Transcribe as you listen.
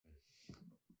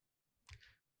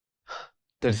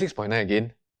36.9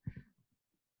 again.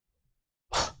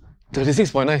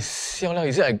 36.9. Siao liao,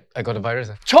 is it I got the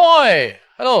virus? Choi!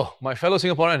 Hello, my fellow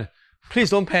Singaporean. Please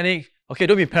don't panic. Okay,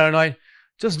 don't be paranoid.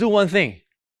 Just do one thing,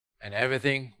 and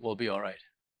everything will be alright.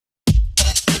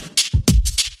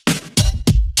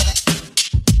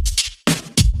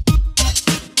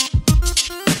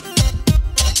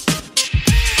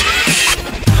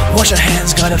 Wash your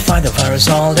hands, gotta fight the virus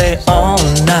all day, all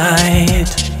night.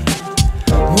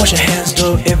 Wash your hands,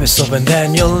 do it with soap and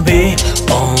then you'll be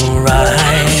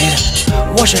alright.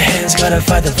 Wash your hands, gotta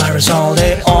fight the virus all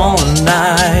day, all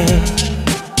night.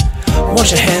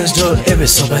 Wash your hands, do it with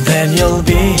soap and then you'll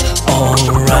be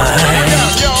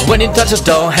alright. When you touch the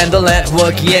door, handle at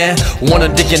work, yeah. Wanna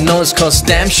dig your nose, cause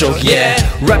damn shook, yeah.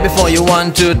 Right before you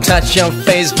want to touch your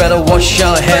face, better wash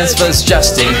your hands first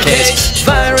just in case.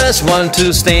 Virus want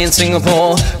to stay in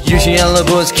Singapore, use your yellow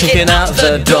boots kicking out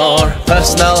the door.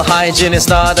 Personal hygiene is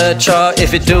not a chore,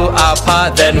 if you do our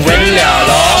part then win your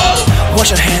law. Wash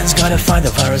your hands, gotta fight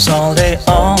the virus all day,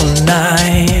 all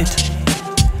night.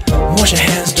 Wash your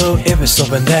hands, do it with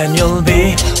soap and then you'll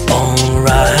be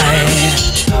alright.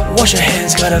 Wash your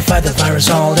hands, gotta fight the virus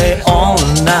all day, all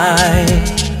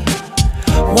night.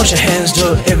 Wash your hands,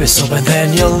 do it with soap and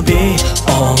then you'll be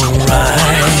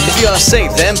alright. If you are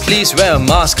sick, then please wear a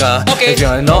mask. Okay. If you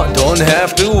are not, don't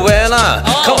have to wear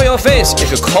Cover your face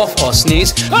if you cough or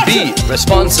sneeze. Be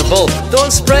responsible,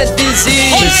 don't spread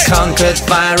disease. We've conquered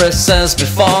viruses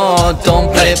before.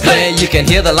 Don't play, you can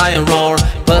hear the lion roar.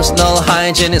 Personal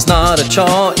hygiene is not a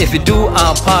chore. If you do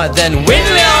our part, then win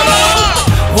your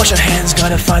law. Wash your hands,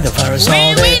 gotta fight the virus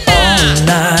all day, all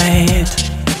night.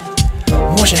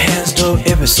 Wash your hands, do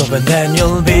it with soap and then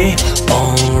you'll be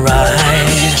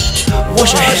alright.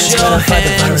 Wash your hands, gotta fight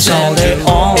the virus all day,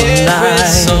 all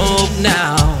night.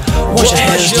 Wash your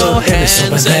hands, do it with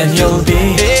soap and then you'll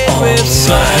be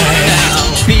alright.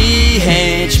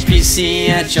 BHPC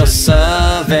at your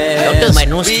service.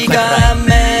 We got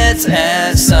meds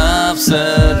at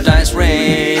subsidized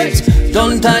rates.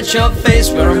 Don't touch your face,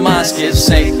 wear a mask if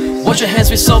safe. Wash your hands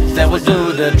with soap, that will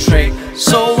do the trick.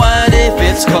 So what if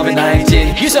it's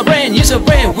COVID-19? Use your brain,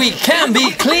 we can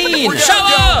be clean.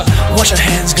 Shower! Wash your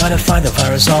hands, gotta fight the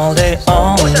virus all day,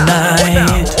 all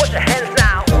night. Wash your hands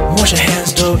now. Wash your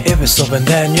hands, do it with soap and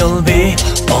then you'll be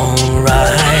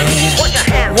alright.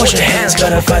 Wash your hands,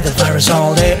 gotta fight the virus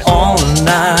all day, all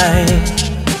night.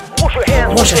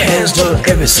 Wash your hands, do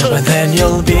it with soap and then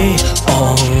you'll be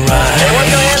alright.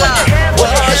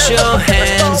 Wash your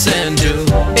hands and do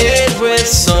it with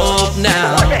soap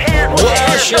now.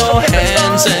 Wash your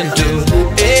hands and do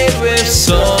it with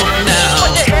soap now.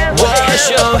 Wash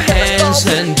your hands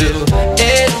and do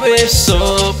it with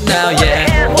soap now,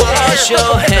 yeah. Wash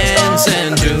your hands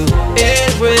and do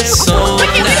it with soap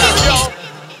now.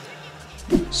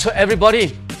 So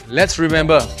everybody, let's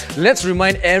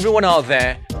remind everyone out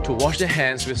there to wash their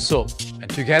hands with soap. And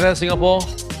together, Singapore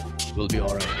will be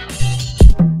alright.